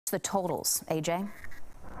the totals, AJ?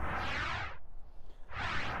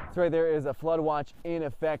 That's right, there is a flood watch in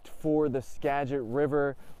effect for the Skagit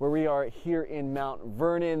River where we are here in Mount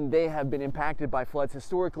Vernon. They have been impacted by floods,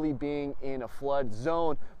 historically being in a flood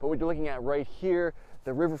zone. But what you're looking at right here,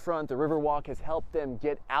 the riverfront, the Riverwalk has helped them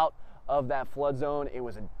get out of that flood zone. It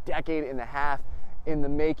was a decade and a half in the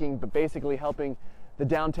making, but basically helping the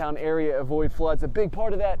downtown area avoid floods. A big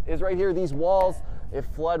part of that is right here, these walls. If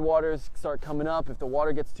flood waters start coming up, if the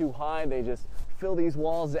water gets too high, they just fill these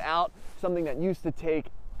walls out. Something that used to take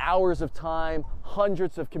hours of time,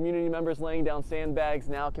 hundreds of community members laying down sandbags,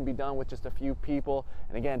 now can be done with just a few people,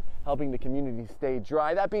 and again, helping the community stay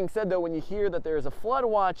dry. That being said though, when you hear that there is a flood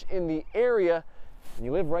watch in the area and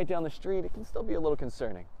you live right down the street, it can still be a little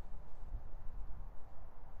concerning.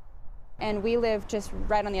 And we live just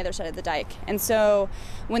right on the other side of the dike. And so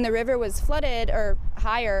when the river was flooded or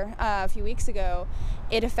higher a few weeks ago,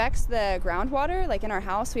 it affects the groundwater. Like in our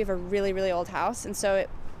house, we have a really, really old house. And so it,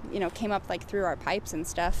 came up like through our pipes and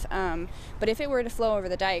stuff. But if it were to flow over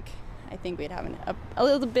the dike, I think we'd have a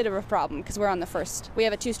little bit of a problem because we're on the first. We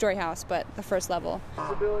have a 2-story house, but the first level.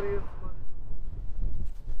 You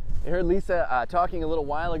heard Lisa talking a little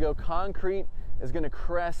while ago. Concrete is going to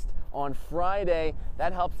crest on Friday.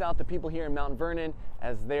 That helps out the people here in Mount Vernon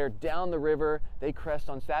as they're down the river. They crest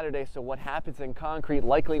on Saturday, so what happens in concrete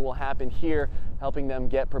likely will happen here, helping them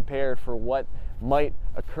get prepared for what might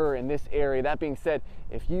occur in this area. That being said,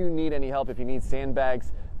 if you need any help, if you need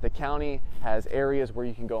sandbags, the county has areas where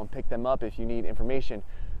you can go and pick them up. If you need information,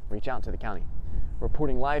 reach out to the county.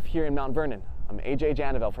 Reporting live here in Mount Vernon, I'm AJ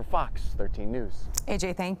Janavel for Fox 13 News.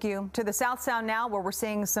 AJ, thank you. To the South Sound now, where we're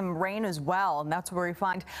seeing some rain as well, and that's where we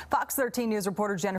find Fox 13 News reporter Jennifer